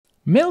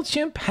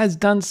MailChimp has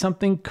done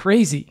something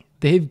crazy.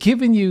 They've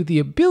given you the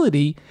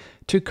ability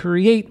to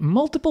create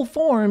multiple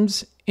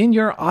forms in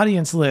your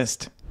audience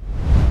list.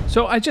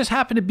 So I just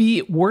happened to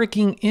be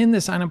working in the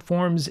signup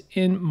forms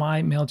in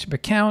my MailChimp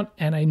account,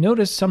 and I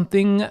noticed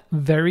something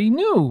very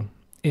new.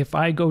 If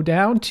I go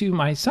down to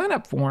my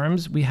signup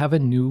forms, we have a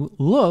new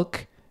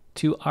look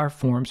to our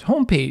forms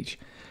homepage.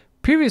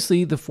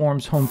 Previously, the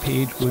forms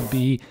homepage would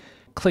be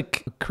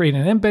click create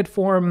an embed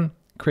form,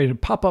 create a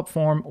pop-up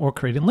form, or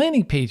create a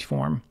landing page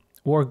form,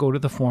 or go to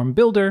the form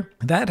builder.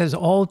 That has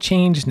all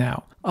changed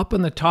now. Up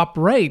in the top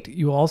right,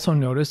 you also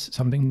notice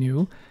something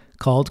new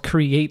called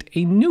create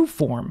a new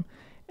form.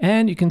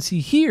 And you can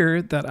see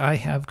here that I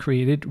have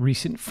created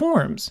recent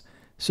forms.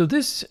 So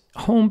this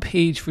home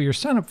page for your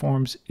signup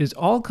forms is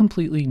all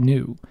completely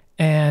new.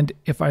 And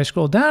if I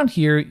scroll down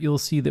here, you'll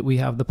see that we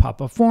have the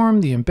pop-up form,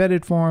 the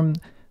embedded form,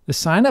 the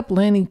sign-up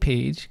landing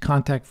page,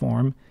 contact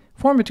form,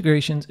 form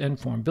integrations, and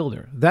form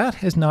builder. That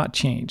has not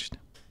changed.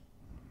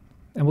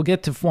 And we'll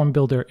get to form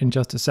builder in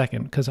just a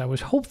second because I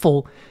was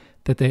hopeful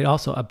that they'd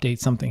also update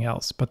something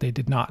else, but they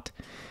did not.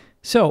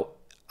 So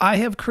I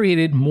have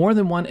created more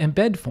than one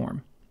embed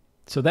form.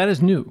 So that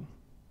is new.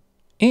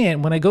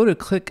 And when I go to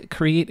click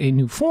create a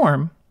new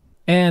form,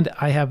 and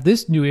I have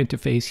this new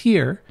interface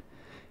here,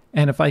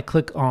 and if I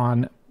click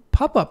on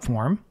pop-up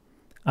form,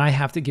 I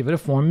have to give it a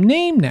form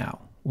name now,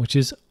 which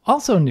is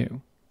also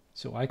new.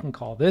 So I can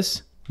call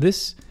this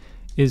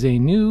is a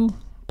new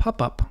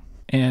pop-up,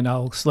 and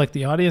I'll select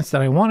the audience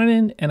that I want it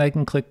in, and I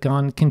can click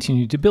on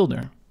continue to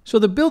builder. So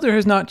the builder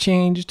has not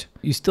changed.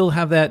 You still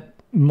have that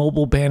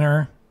mobile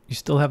banner. You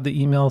still have the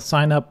email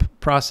sign up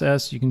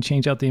process. You can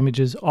change out the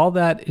images. All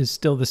that is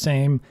still the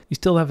same. You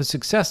still have a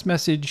success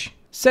message.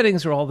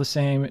 Settings are all the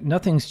same.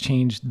 Nothing's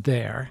changed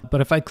there.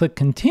 But if I click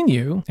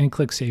continue and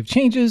click save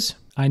changes,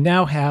 I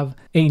now have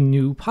a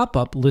new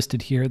pop-up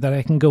listed here that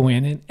I can go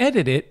in and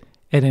edit it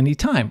at any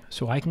time.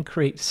 So I can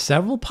create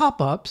several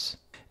pop-ups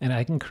and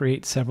I can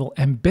create several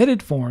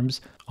embedded forms,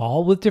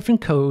 all with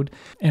different code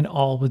and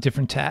all with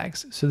different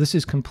tags. So this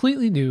is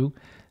completely new.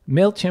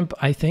 MailChimp,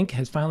 I think,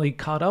 has finally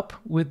caught up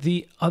with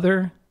the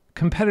other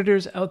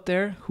competitors out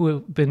there who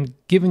have been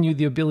giving you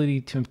the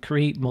ability to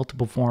create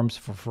multiple forms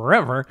for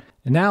forever.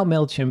 And now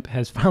MailChimp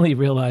has finally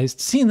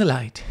realized, seen the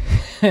light,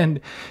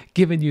 and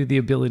given you the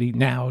ability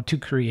now to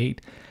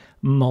create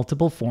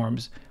multiple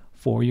forms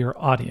for your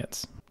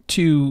audience.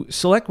 To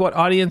select what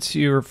audience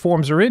your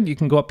forms are in, you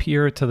can go up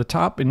here to the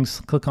top and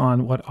click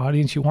on what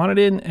audience you want it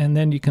in, and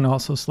then you can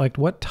also select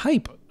what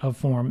type of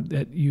form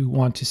that you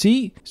want to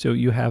see. So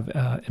you have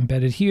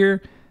embedded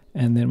here,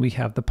 and then we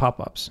have the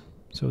pop-ups.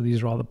 So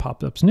these are all the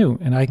pop-ups new,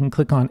 and I can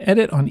click on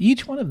edit on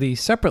each one of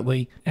these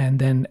separately and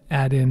then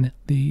add in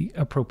the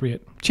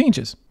appropriate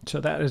changes.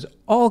 So that is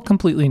all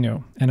completely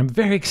new, and I'm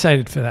very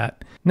excited for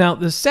that. Now,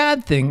 the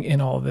sad thing in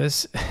all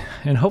this,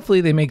 and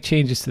hopefully they make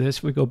changes to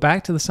this, we go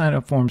back to the sign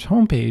up forms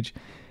homepage.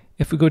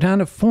 If we go down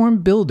to form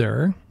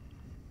builder,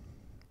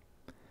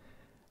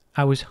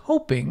 I was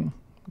hoping,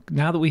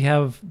 now that we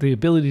have the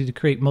ability to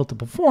create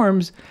multiple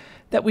forms,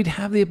 that we'd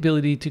have the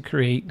ability to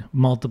create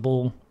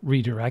multiple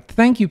redirect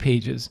thank you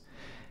pages.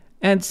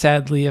 And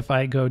sadly, if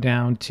I go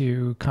down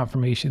to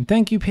confirmation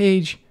thank you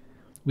page,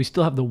 we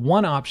still have the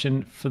one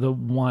option for the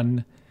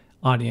one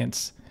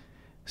audience.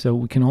 So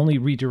we can only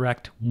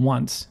redirect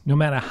once. No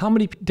matter how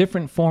many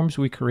different forms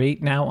we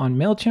create now on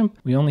MailChimp,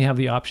 we only have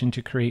the option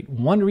to create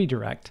one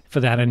redirect for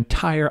that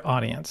entire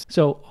audience.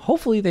 So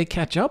hopefully they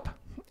catch up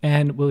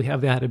and we'll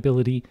have that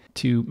ability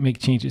to make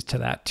changes to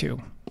that too.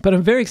 But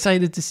I'm very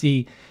excited to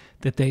see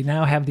that they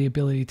now have the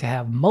ability to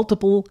have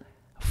multiple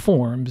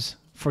forms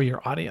for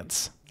your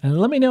audience. And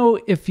let me know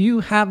if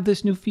you have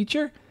this new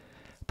feature.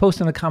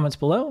 Post in the comments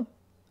below.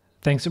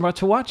 Thanks so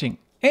much for watching.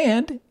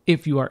 And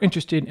if you are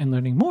interested in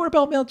learning more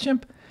about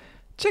MailChimp,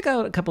 check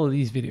out a couple of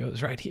these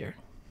videos right here.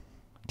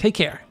 Take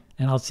care,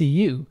 and I'll see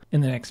you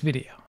in the next video.